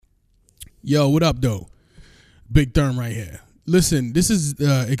Yo, what up, though? Big Therm right here. Listen, this is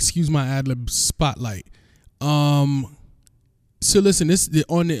excuse my ad-lib spotlight. So listen,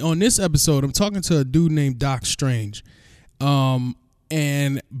 on this episode, I'm talking to a dude named Doc Strange.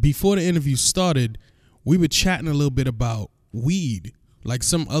 And before the interview started, we were chatting a little bit about weed, like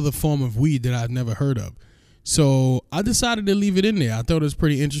some other form of weed that I've never heard of. So I decided to leave it in there. I thought it was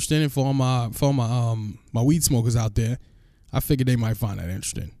pretty interesting, and for all my weed smokers out there, I figured they might find that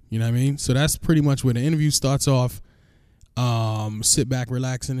interesting. You know what I mean? So that's pretty much where the interview starts off. Sit back,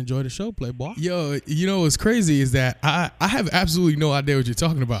 relax, and enjoy the show, Playboy. Yo, you know what's crazy is that I have absolutely no idea what you're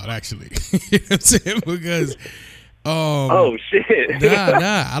talking about, actually. You know what I'm saying? Because oh shit.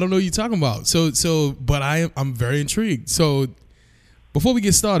 nah, I don't know what you're talking about. But I'm very intrigued. So before we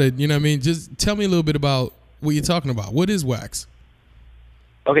get started, you know what I mean, just tell me a little bit about what you're talking about. What is wax?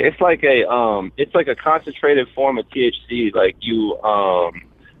 Okay, it's like a concentrated form of THC. Like you,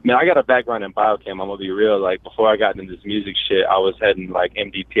 man, I got a background in biochem. I'm gonna be real. Like before I got into this music shit, I was heading like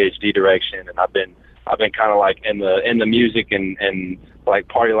MD PhD direction, and I've been kind of like in the music and like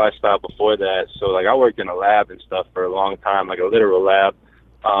party lifestyle before that. So like I worked in a lab and stuff for a long time, like a literal lab,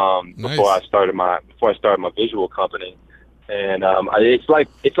 Nice. before I started my visual company. And it's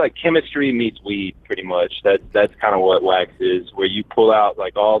like chemistry meets weed, pretty much. That's kind of what wax is, where you pull out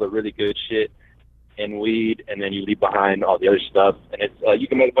like all the really good shit in weed, and then you leave behind all the other stuff. And it's you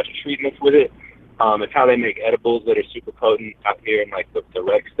can make a bunch of treatments with it. It's how they make edibles that are super potent out here in like the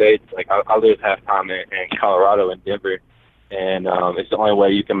rec states. Like I live half time in Colorado and Denver, and it's the only way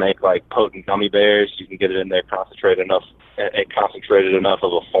you can make like potent gummy bears. You can get it in there concentrated enough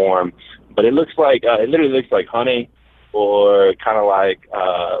of a form, but it literally looks like honey, or kind of like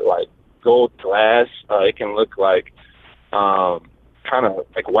gold glass. It can look like kind of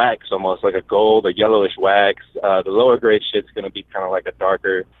like wax, almost like a gold, a yellowish wax. The lower grade shit's gonna be kind of like a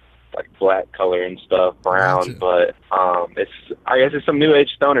darker, like black color and stuff, brown. Gotcha. But I guess it's some new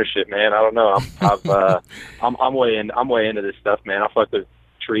age stoner shit, man. I don't know. I'm way into this stuff, man. I fuck with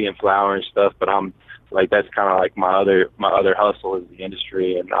tree and flower and stuff, but I'm like, that's kind of like my other hustle is the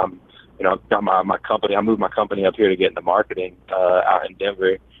industry, and I've got my company. I moved my company up here to get into marketing out in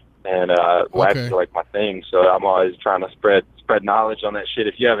Denver, and wax is like my thing. So I'm always trying to spread knowledge on that shit.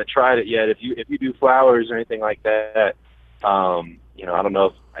 If you haven't tried it yet, if you do flowers or anything like that, I don't know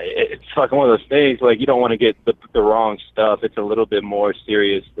if it's fucking one of those things. Like you don't want to get the wrong stuff. It's a little bit more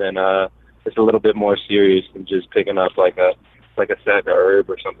serious than just picking up like a sack of herb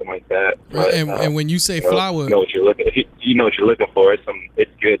or something like that. Right. But, and when you say flower, you know what you're looking. You know what you're looking for.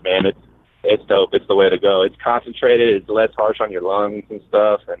 It's good, man. It's dope. It's the way to go. It's concentrated. It's less harsh on your lungs and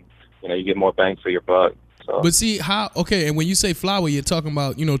stuff, and you get more bang for your buck. So. But see and when you say flower, you're talking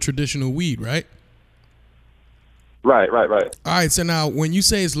about traditional weed, right? Right. All right. So now, when you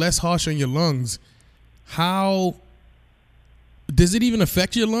say it's less harsh on your lungs, how does it even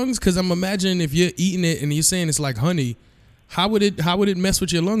affect your lungs? Because I'm imagining if you're eating it and you're saying it's like honey, how would it mess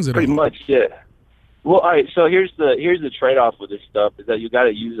with your lungs at all? Pretty much, yeah. Well, all right. So here's the trade-off with this stuff is that you got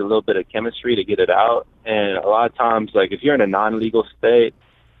to use a little bit of chemistry to get it out, and a lot of times, like if you're in a non-legal state,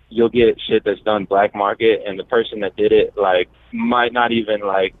 you'll get shit that's done black market, and the person that did it like might not even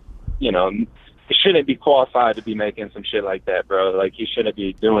shouldn't be qualified to be making some shit like that, bro. Like he shouldn't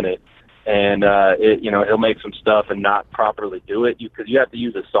be doing it, and he'll make some stuff and not properly do it because you have to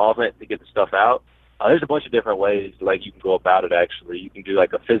use a solvent to get the stuff out. There's a bunch of different ways like you can go about it. Actually, you can do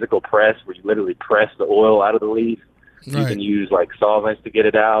like a physical press where you literally press the oil out of the leaf. Right. You can use like solvents to get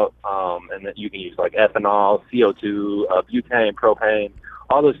it out, and then you can use like ethanol, CO2, butane, propane.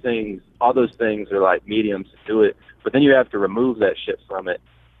 All those things are like mediums to do it. But then you have to remove that shit from it.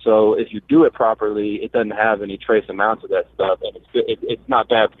 So if you do it properly, it doesn't have any trace amounts of that stuff, and it's not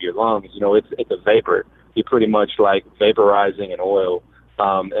bad for your lungs. It's a vapor. You're pretty much like vaporizing an oil.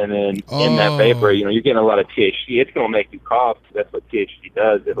 And then in that vapor, you're getting a lot of THC. It's going to make you cough. That's what THC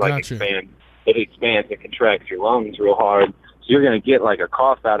does. It expands and contracts your lungs real hard. So you're going to get like a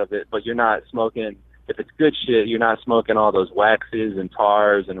cough out of it, but you're not smoking. If it's good shit, you're not smoking all those waxes and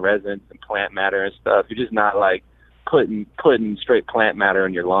tars and resins and plant matter and stuff. You're just not like putting straight plant matter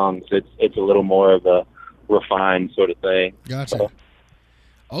in your lungs. It's a little more of a refined sort of thing. Gotcha. So,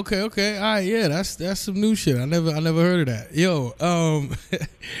 Okay. All right. Yeah, that's some new shit. I never heard of that. Yo,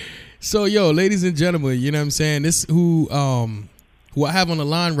 so ladies and gentlemen, you know what I'm saying? This who I have on the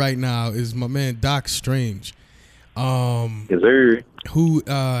line right now is my man Doc Strange. yes, sir. Who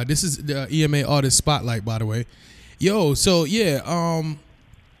this is the EMA Artist Spotlight, by the way. Yo, so yeah,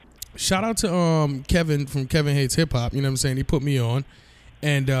 shout out to Kevin from Kevin Hates Hip Hop. You know what I'm saying? He put me on,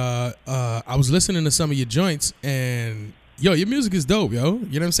 and I was listening to some of your joints, and yo, your music is dope, yo.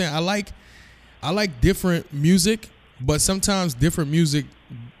 You know what I'm saying? I like different music, but sometimes different music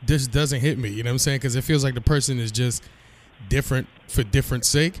just doesn't hit me. You know what I'm saying? Because it feels like the person is just different for different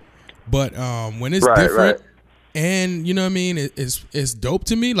sake. But when it's different, and you know what I mean, it's dope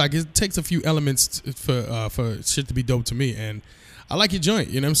to me. Like it takes a few elements for shit to be dope to me, and I like your joint.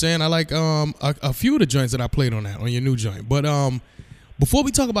 You know what I'm saying? I like a few of the joints that I played on your new joint. But before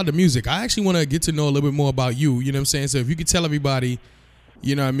we talk about the music, I actually want to get to know a little bit more about you. You know what I'm saying? So if you could tell everybody,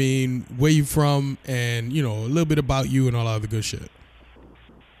 you know what I mean, where you from, and you know a little bit about you and all that other good shit.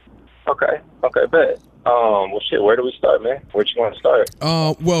 Okay, bet. Well, shit. Where do we start, man? Where you want to start?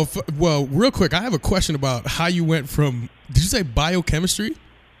 Well, real quick, I have a question about how you went from. Did you say biochemistry?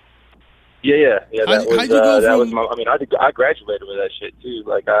 Yeah. That was my. I mean, I graduated with that shit too.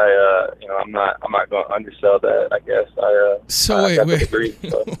 Like I'm not going to undersell that. I guess I got the degree,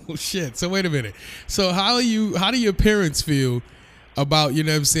 so. Oh shit! So wait a minute. So how do your parents feel about, you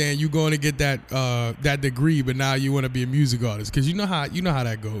know what I'm saying, you going to get that degree, but now you want to be a music artist? Because you know how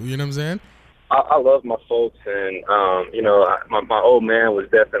that goes. You know what I'm saying? I love my folks, and my old man was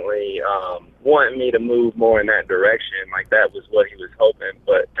definitely wanting me to move more in that direction. Like that was what he was hoping.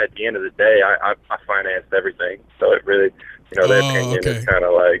 But at the end of the day, I financed everything, so it really, their opinion is kind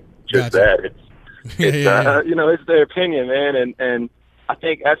of like just that. It's it's their opinion, man, and I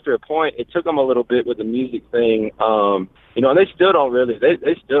think after a point, it took them a little bit with the music thing. They still don't really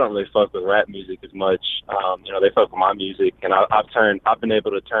fuck with rap music as much. They fuck with my music, and I've been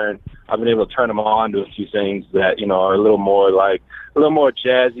able to turn them on to a few things that, are a little more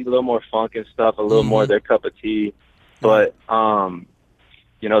jazzy, a little more funk and stuff, a little more their cup of tea. But,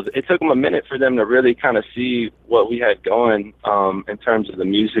 it took them a minute for them to really kind of see what we had going, in terms of the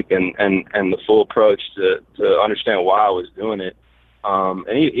music and the full approach to understand why I was doing it. And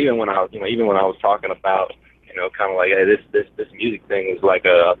even when I was talking about, kind of like, hey, this music thing is like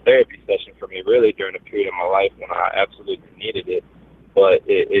a therapy session for me, really, during a period of my life when I absolutely needed it. But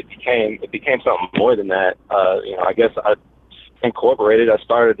it became something more than that. I guess I incorporated. I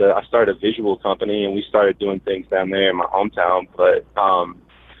started a visual company, and we started doing things down there in my hometown. But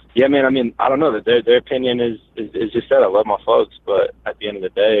yeah, man. I mean, I don't know. That their opinion is just that. I love my folks, but at the end of the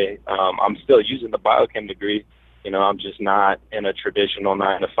day, I'm still using the biochem degree. I'm just not in a traditional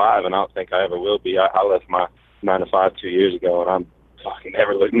 9 to 5, and I don't think I ever will be. I left my 9 to 5 2 years ago, and I'm fucking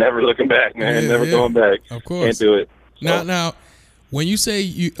never looking back, man. Never going back. Of course, can't do it. So. Now, when you say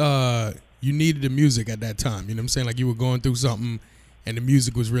you needed the music at that time, you know what I'm saying? Like you were going through something, and the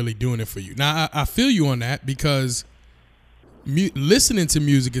music was really doing it for you. Now, I feel you on that because listening to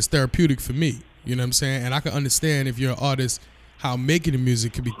music is therapeutic for me. You know what I'm saying? And I can understand if you're an artist, how making the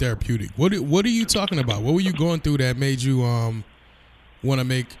music could be therapeutic. What are you talking about? What were you going through that made you want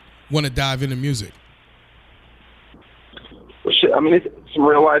to dive into music? Well, shit. I mean, it's some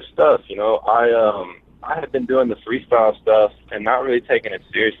real life stuff. I had been doing the freestyle stuff and not really taking it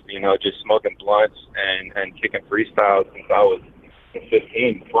seriously. Just smoking blunts and kicking freestyles since I was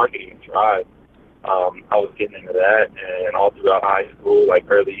 15 before I could even drive. I was getting into that, and all throughout high school, like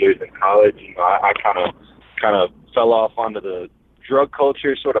early years in college, I kind of fell off onto the drug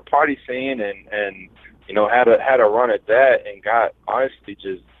culture sort of party scene, and had a run at that, and got honestly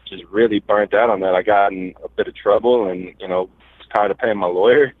just really burnt out on that. I got in a bit of trouble, and was tired of paying my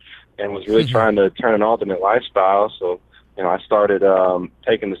lawyer, and was really trying to turn an alternate lifestyle. So I started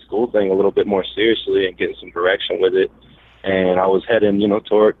taking the school thing a little bit more seriously and getting some direction with it. And I was heading,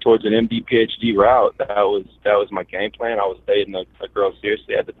 towards an MD PhD route. That was my game plan. I was dating a girl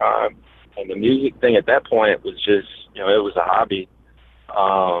seriously at the time. And the music thing at that point was just, it was a hobby.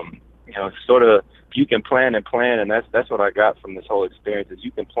 Sort of, you can plan, and that's what I got from this whole experience. Is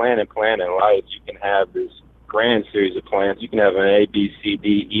you can plan in life. You can have this grand series of plans. You can have an A, B, C,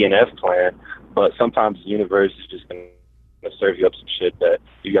 D, E, and F plan, but sometimes the universe is just going to serve you up some shit that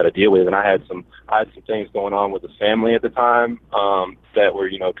you got to deal with. And I had some things going on with the family at the time that were,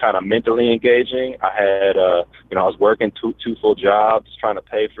 kind of mentally engaging. I had, I was working two full jobs, trying to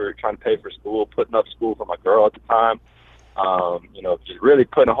pay for school, putting up school for my girl at the time. Just really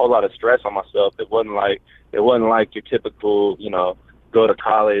putting a whole lot of stress on myself. It wasn't like your typical, go to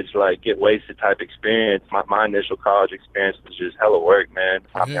college, like get wasted type experience. My initial college experience was just hella work, man.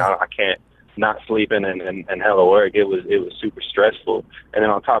 I can't not sleeping and hella work. It was super stressful. And then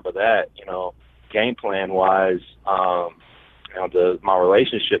on top of that, game plan wise, my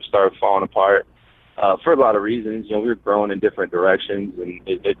relationship started falling apart for a lot of reasons. We were growing in different directions, and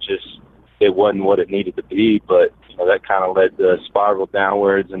it wasn't what it needed to be. But that kind of led to spiral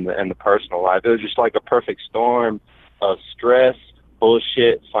downwards in the personal life. It was just like a perfect storm of stress,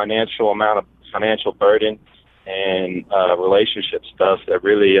 bullshit, financial burden, and relationship stuff that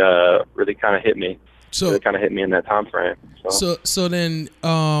really kind of hit me. So it kind of hit me in that time frame. So then,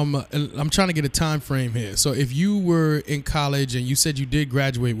 I'm trying to get a time frame here. So if you were in college and you said you did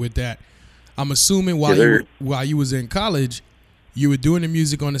graduate with that, I'm assuming while you was in college, you were doing the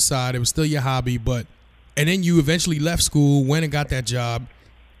music on the side. It was still your hobby, and then you eventually left school, went and got that job,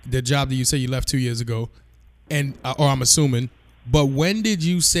 the job that you said you left 2 years ago, or I'm assuming. But when did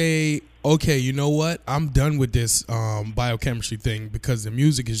you say, okay, you know what, I'm done with this biochemistry thing because the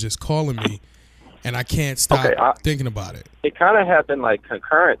music is just calling me, and I can't stop thinking about it? It kind of happened like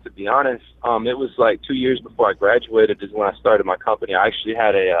concurrent, to be honest. It was like 2 years before I graduated is when I started my company. I actually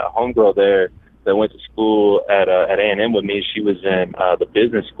had a homegirl there that went to school at A&M with me. She was in the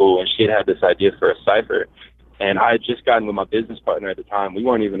business school, and she had this idea for a cipher. And I had just gotten with my business partner at the time. We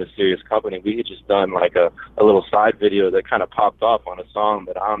weren't even a serious company. We had just done like a little side video that kind of popped off on a song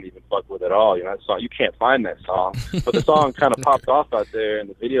that I don't even fuck with at all. You know, that song, you can't find that song. But the song kind of popped off out there, and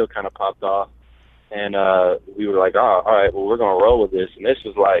the video kind of popped off. And we were like, oh, all right, well, we're gonna roll with this. And this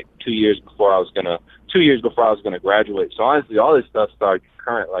was like 2 years before I was gonna graduate. So honestly, all this stuff started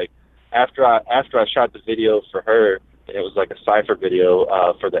concurrent. Like after I shot the video for her, and it was like a cipher video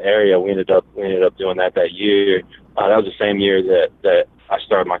for the area. We ended up doing that year. That was the same year that I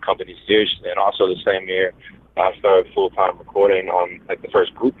started my company seriously, and also the same year I started full-time recording on like the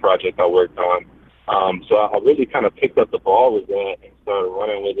first group project I worked on. So I really kind of picked up the ball with that and started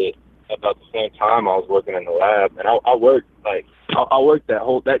running with it about the same time I was working in the lab. And I worked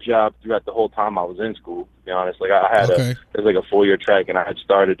that job throughout the whole time I was in school, to be honest. Like I had it was like a 4-year track, and I had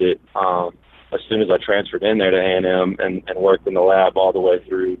started it as soon as I transferred in there to A&M and worked in the lab all the way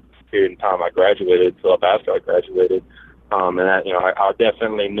through the period of time I graduated till up after I graduated. And that, you know, I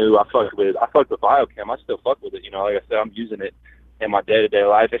definitely knew I fucked with biochem. I still fuck with it. You know, like I said, I'm using it in my day-to-day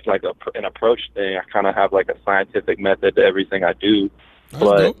life. It's like an approach thing. I kind of have like a scientific method to everything I do.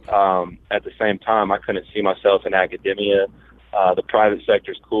 But at the same time, I couldn't see myself in academia. The private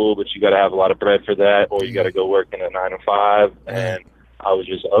sector's cool, but you got to have a lot of bread for that, or you got to go work in a 9 to 5. And I was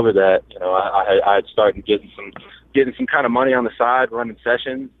just over that. You know, I had started getting some kind of money on the side, running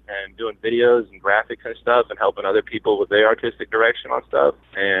sessions and doing videos and graphics and stuff, and helping other people with their artistic direction on stuff.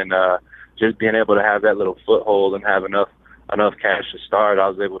 And just being able to have that little foothold and have enough cash to start, I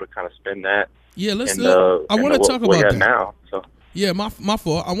was able to kind of spend that. Yeah, I want to talk about that now. So. Yeah, my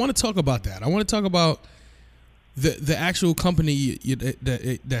fault. I want to talk about that. I want to talk about the actual company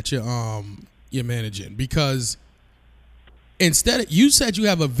that you're managing, because you said you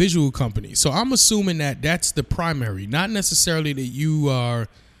have a visual company, so I'm assuming that's the primary, not necessarily that you are,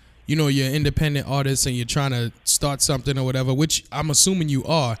 you know, you're an independent artist and you're trying to start something or whatever, which I'm assuming you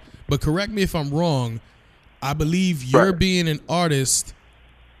are. But correct me if I'm wrong. I believe you're being an artist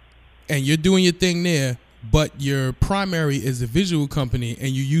and you're doing your thing there, but your primary is the visual company, and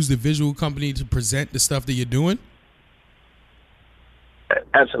you use the visual company to present the stuff that you're doing?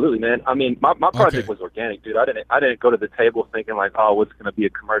 Absolutely, man. I mean, my project was organic, dude. I didn't go to the table thinking like, oh, what's going to be a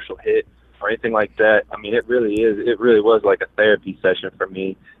commercial hit or anything like that. I mean, it really was like a therapy session for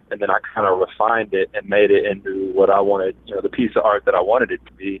me. And then I kind of refined it and made it into what I wanted, you know, the piece of art that I wanted it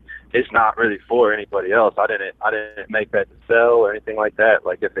to be. It's not really for anybody else. I didn't make that to sell or anything like that.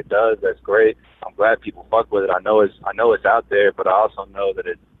 Like, if it does, that's great. I'm glad people fuck with it. I know it's out there, but I also know that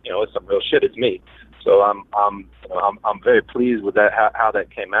it's some real shit. It's me. So I'm very pleased with that, how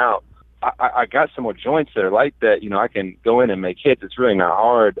that came out. I got some more joints that are like that. You know, I can go in and make hits. It's really not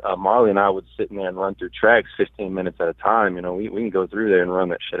hard. Marley and I would sit in there and run through tracks 15 minutes at a time. You know, we can go through there and run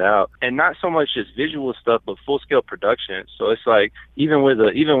that shit out. And not so much just visual stuff, but full scale production. So it's like even with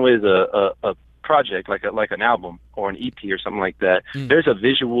a project like an album or an EP or something like that, there's a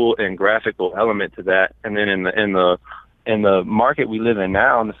visual and graphical element to that. And then in the market we live in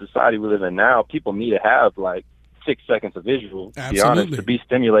now, in the society we live in now, people need to have like 6 seconds of visual, to be honest, to be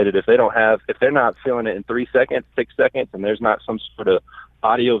stimulated. If they're not feeling it in 3 seconds, 6 seconds, and there's not some sort of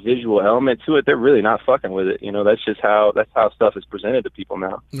audio visual element to it, they're really not fucking with it. You know, that's how stuff is presented to people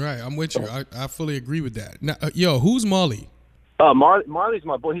now. Right. I'm with you. I fully agree with that. Now, who's Marley? Marley's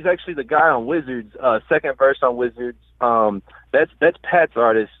my boy. He's actually the guy on Wizards, second verse on Wizards. That's Pat's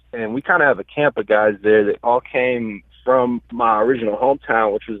artist, and we kind of have a camp of guys there that all came from my original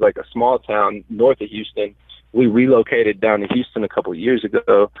hometown, which was like a small town north of Houston. We relocated down to Houston a couple of years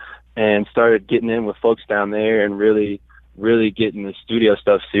ago and started getting in with folks down there and really, really getting the studio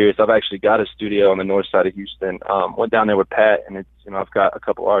stuff serious. I've actually got a studio on the north side of Houston. Went down there with Pat, and I've got a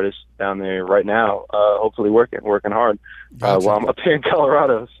couple artists down there right now, hopefully working hard while I'm up here in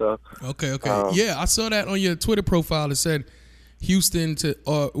Colorado. So okay. Yeah, I saw that on your Twitter profile. It said Houston to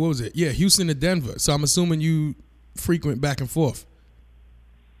what was it? Yeah, Houston to Denver. So I'm assuming you frequent back and forth.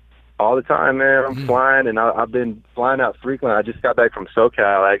 All the time, man. I'm flying, and I've been flying out frequently. I just got back from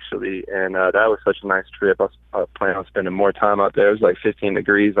SoCal, actually, and that was such a nice trip. I was planning on spending more time out there. It was like 15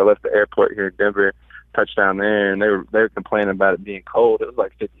 degrees. I left the airport here in Denver, touched down there, and they were complaining about it being cold. It was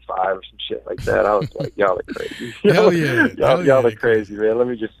like 55 or some shit like that. I was like, y'all are crazy. Hell yeah. Y'all are crazy, man. Let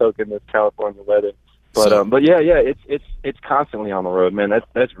me just soak in this California weather. But yeah, it's constantly on the road, man.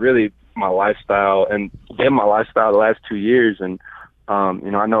 That's really my lifestyle, and been my lifestyle the last 2 years. And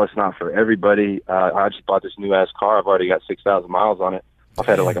I know it's not for everybody. I just bought this new ass car. I've already got 6,000 miles on it. I've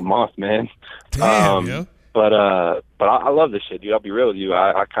had it like a month, man. Damn, But I love this shit, dude. I'll be real with you.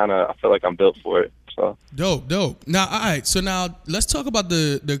 I feel like I'm built for it. So dope. Now, all right. So now let's talk about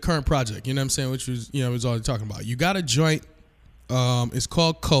the current project. You know what I'm saying? Which was was already talking about. You got a joint. It's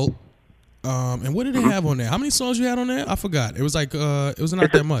called Cult. And what did they have on there? How many songs you had on there? I forgot. It was like it was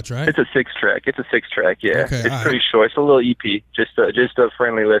not that much, right? It's a 6-track. Yeah. Okay, it's pretty short. It's a little EP, just a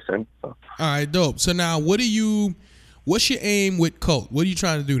friendly listen. So. All right, dope. So now, what's your aim with Cult? What are you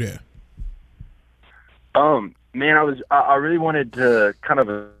trying to do there? Man, I really wanted to kind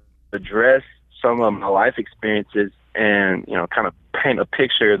of address some of my life experiences and kind of paint a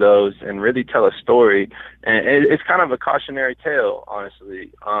picture of those and really tell a story. And it's kind of a cautionary tale,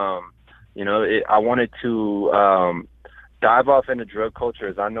 honestly. I wanted to dive off into drug culture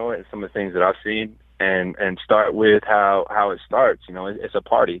as I know it and some of the things that I've seen, and start with how it starts. It's a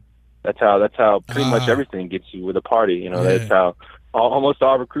party. That's how pretty much everything gets you with a party. That's how almost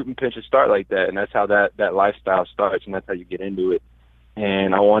all recruitment pitches start like that, and that's how that lifestyle starts, and that's how you get into it.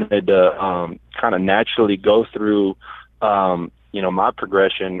 And I wanted to kind of naturally go through my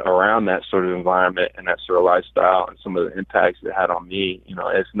progression around that sort of environment and that sort of lifestyle and some of the impacts it had on me.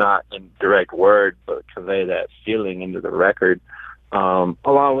 It's not in direct word, but convey that feeling into the record,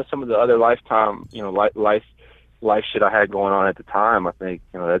 along with some of the other lifetime, life shit I had going on at the time. I think,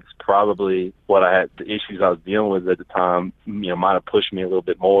 that's probably what I had, the issues I was dealing with at the time, might have pushed me a little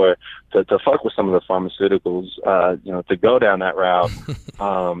bit more to fuck with some of the pharmaceuticals, to go down that route,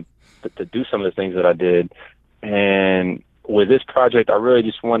 to do some of the things that I did. And with this project, I really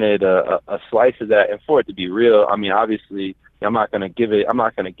just wanted a slice of that, and for it to be real. I mean, obviously, I'm not going to give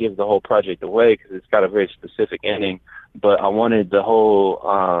the whole project away because it's got a very specific ending. But I wanted the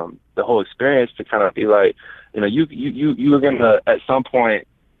whole experience to kind of be like, you are going to, at some point,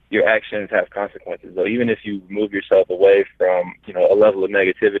 your actions have consequences. So even if you move yourself away from, a level of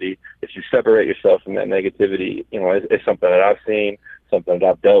negativity, if you separate yourself from that negativity, it's something that I've seen, something that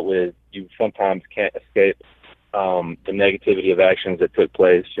I've dealt with. You sometimes can't escape the negativity of actions that took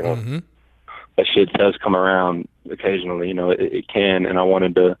place. That shit does come around occasionally. It can, and I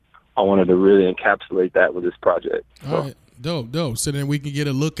wanted to really encapsulate that with this project. So. All right, dope. So then we can get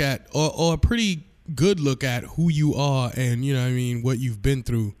a look at, or a pretty good look at who you are and what you've been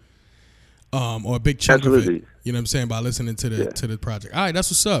through, or a big chunk of it. You know what I'm saying, by listening to the project. All right, that's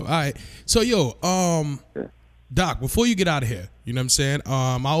what's up. All right, so Doc, before you get out of here, you know what I'm saying?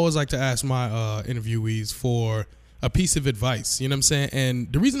 I always like to ask my interviewees for a piece of advice, you know what I'm saying?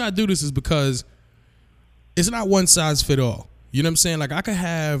 And the reason I do this is because it's not one size fit all. You know what I'm saying? Like, I could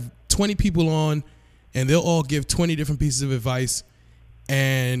have 20 people on and they'll all give 20 different pieces of advice,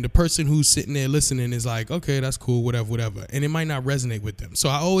 and the person who's sitting there listening is like, okay, that's cool, whatever. And it might not resonate with them. So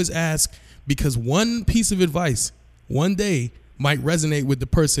I always ask, because one piece of advice one day might resonate with the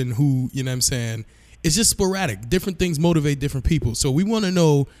person who, you know what I'm saying, it's just sporadic. Different things motivate different people. So we want to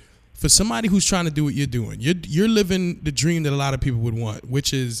know, for somebody who's trying to do what you're doing, you're living the dream that a lot of people would want,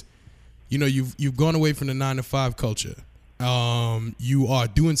 which is, you've gone away from the 9-to-5 culture. You are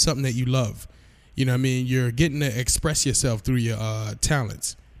doing something that you love. You know what I mean? You're getting to express yourself through your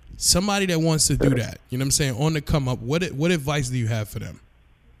talents. Somebody that wants to do that, you know what I'm saying, on the come up, what advice do you have for them?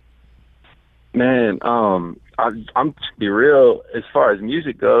 Man, I'm to be real, as far as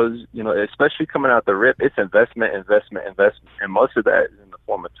music goes, especially coming out the rip, it's investment. And most of that is in the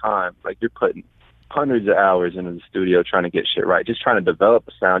form of time. Like, you're putting hundreds of hours into the studio trying to get shit right, just trying to develop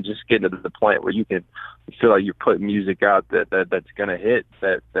a sound, just getting to the point where you can feel like you're putting music out that's gonna hit,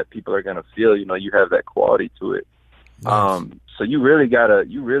 that people are gonna feel. You have that quality to it. Nice. So you really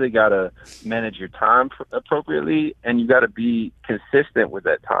gotta manage your time appropriately, and you gotta be consistent with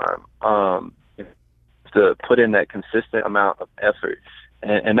that time. To put in that consistent amount of effort,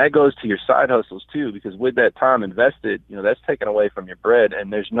 and that goes to your side hustles too, because with that time invested, that's taken away from your bread,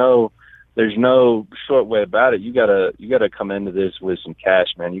 and there's no short way about it. You gotta come into this with some cash,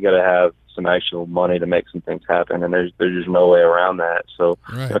 man. You gotta have some actual money to make some things happen, and there's just no way around that. So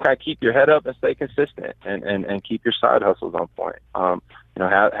Right. kind of keep your head up and stay consistent, and keep your side hustles on point. Have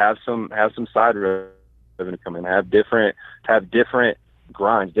some side revenue come in. Have different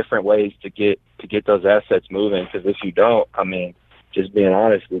grinds, different ways to get those assets moving. Because if you don't, I mean, just being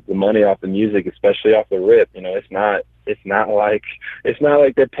honest, with the money off the music, especially off the rip, it's not like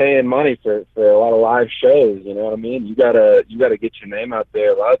they're paying money for a lot of live shows. You know what I mean? You gotta get your name out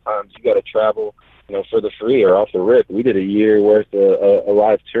there. A lot of times you gotta travel, for the free or off the rip. We did a year worth of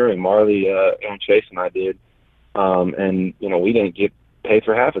live touring. Marley, Aaron Chase and I did, and we didn't get paid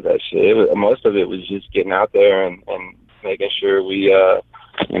for half of that shit. Most of it was just getting out there and making sure we're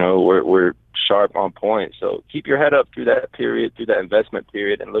sharp on point. So keep your head up through that period, through that investment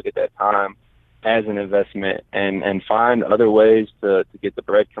period, and look at that time as an investment, and find other ways to get the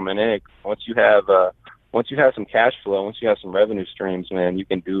bread coming in. Once you have some cash flow, once you have some revenue streams, man, you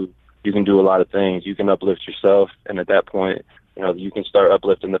can do a lot of things. You can uplift yourself, and at that point, you can start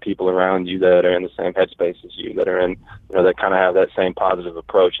uplifting the people around you that are in the same headspace as you, that are in, that kind of have that same positive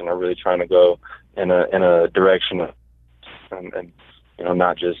approach and are really trying to go in a direction of, and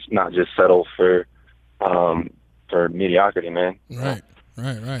not just settle for mediocrity, man. Right.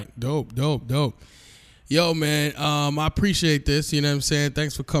 Dope. Yo, man, I appreciate this. You know what I'm saying?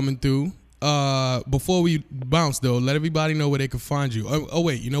 Thanks for coming through. Before we bounce, though, let everybody know where they can find you. Oh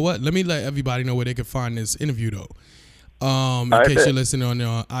wait, you know what? Let me let everybody know where they can find this interview, though. In case you're listening on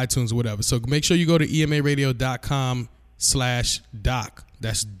iTunes or whatever. So make sure you go to emaradio.com/doc.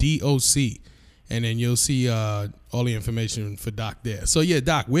 That's DOC. And then you'll see all the information for Doc there. So yeah,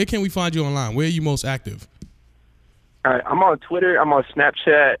 Doc, where can we find you online? Where are you most active? All right, I'm on Twitter. I'm on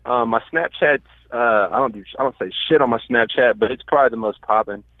Snapchat. My Snapchat's I don't say shit on my Snapchat, but it's probably the most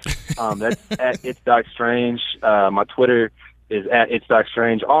popping. That's at It's Doc Strange. My Twitter is at It's Doc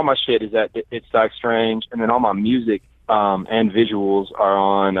Strange. All my shit is at It's Doc Strange, and then all my music and visuals are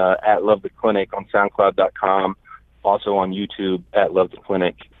on at Love the Clinic on SoundCloud.com. Also on YouTube at Love the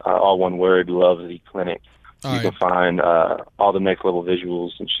Clinic. All one word, Love the Clinic. You can find all the next level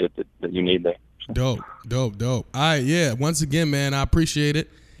visuals and shit that you need there. Dope. All right, yeah. Once again, man, I appreciate it.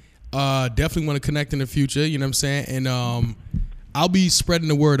 Definitely want to connect in the future. You know what I'm saying? And I'll be spreading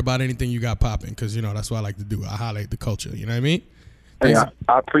the word about anything you got popping, because that's what I like to do. I highlight the culture. You know what I mean? Hey,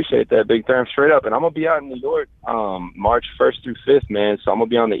 I appreciate that, Big Therm. Straight up, and I'm gonna be out in New York March 1st through 5th, man. So I'm gonna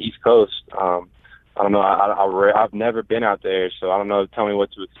be on the East Coast. I don't know. I've never been out there, so I don't know. Tell me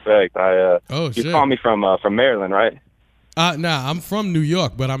what to expect. You call me from Maryland, right? Nah, I'm from New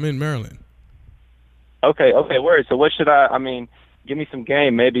York, but I'm in Maryland. Okay, word. So what should give me some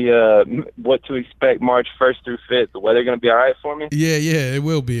game. Maybe what to expect March 1st through 5th. The weather going to be all right for me? Yeah, it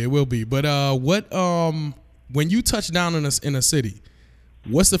will be. But when you touch down in a city,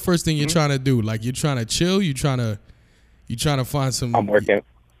 what's the first thing you're trying to do? Like, you're trying to chill? You trying to find some? I'm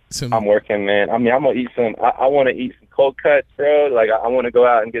working, man. I'm gonna eat some. I want to eat some cold cuts, bro. Like, I want to go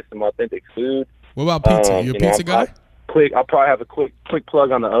out and get some authentic food. What about pizza? You a pizza guy? I'll probably have a quick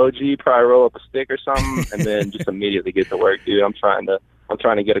plug on the OG. Probably roll up a stick or something, and then just immediately get to work, dude. I'm trying to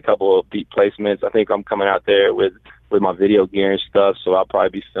get a couple of beat placements. I think I'm coming out there with my video gear and stuff, so I'll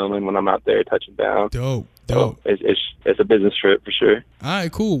probably be filming when I'm out there touching down. Dope. So it's a business trip for sure. All right,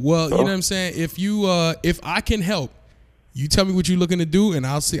 cool. Well, you know what I'm saying. If I can help, you tell me what you're looking to do, and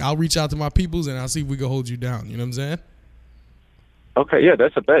I'll reach out to my peoples, and I'll see if we can hold you down. You know what I'm saying? Okay, yeah,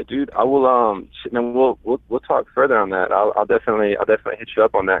 that's a bet, dude. I will. And we'll talk further on that. I'll definitely hit you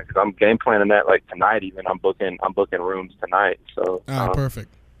up on that, because I'm game planning that like tonight. Even I'm booking rooms tonight. So all right, perfect.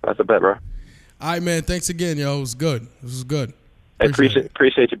 That's a bet, bro. All right, man. Thanks again, yo. It was good. This was good.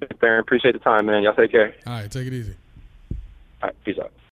 Appreciate you, Big Baron. Appreciate the time, man. Y'all take care. All right, take it easy. All right, peace out.